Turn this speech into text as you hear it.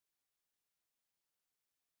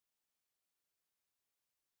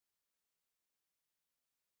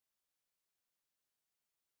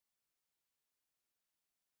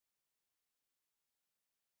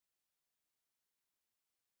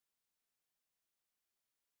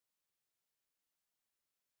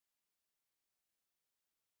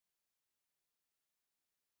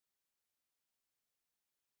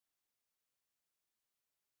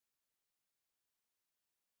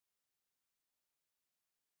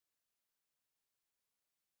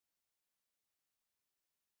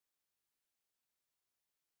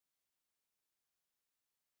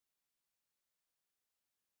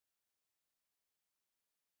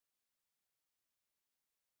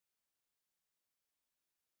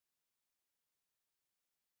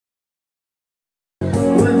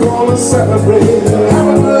gonna celebrate, have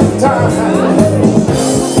a good time.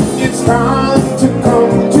 It's time to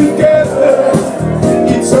come together.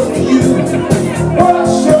 It's up to you.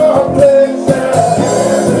 What's your pleasure?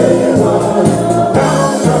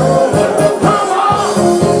 Come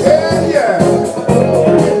on, yeah, yeah.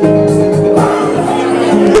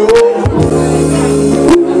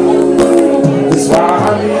 That's why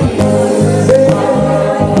I need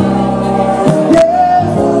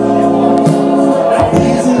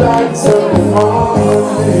like some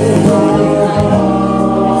morning,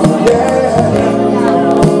 yeah.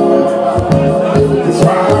 That's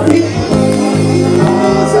why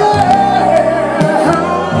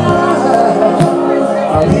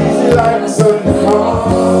I'm easy like some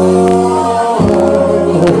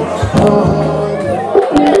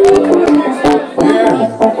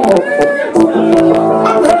yeah.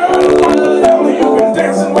 I've heard of one girl you've been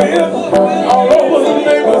dancing with all over the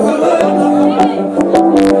neighborhood.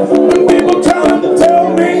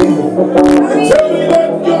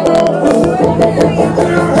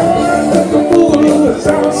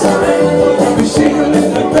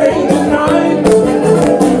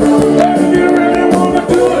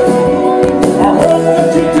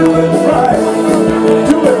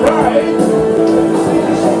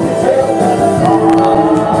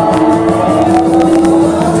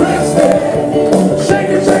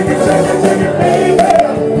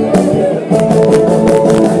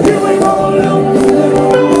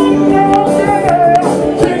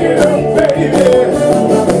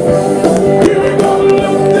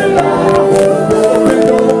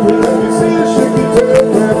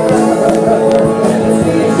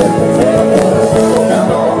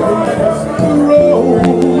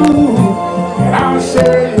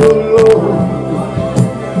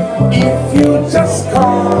 Just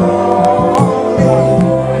call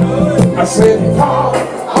me. I said, call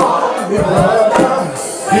me, brother.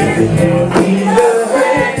 If you need a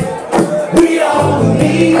hand, we all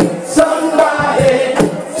need somebody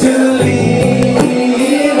to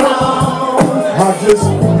lean on. I just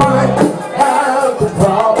might have a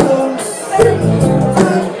problem.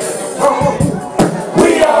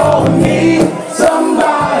 We all need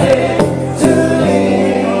somebody to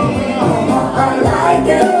lean on. I like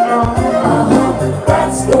it.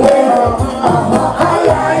 That's the way, I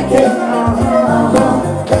like it,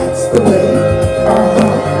 that's the way,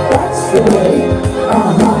 that's the way,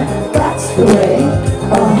 that's the way,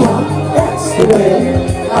 that's the way,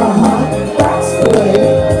 that's the way,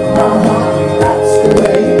 that's the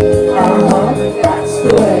way, that's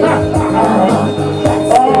the way,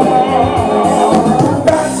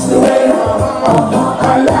 that's the way,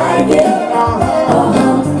 I like it,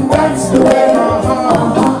 that's the way,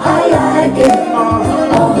 I like it.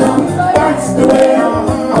 That's the way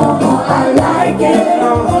I like it.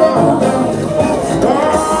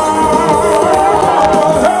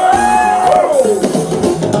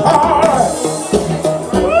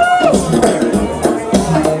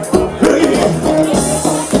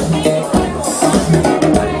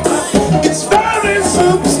 It's very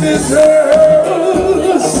superstitious.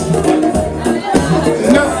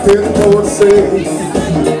 Nothing to say.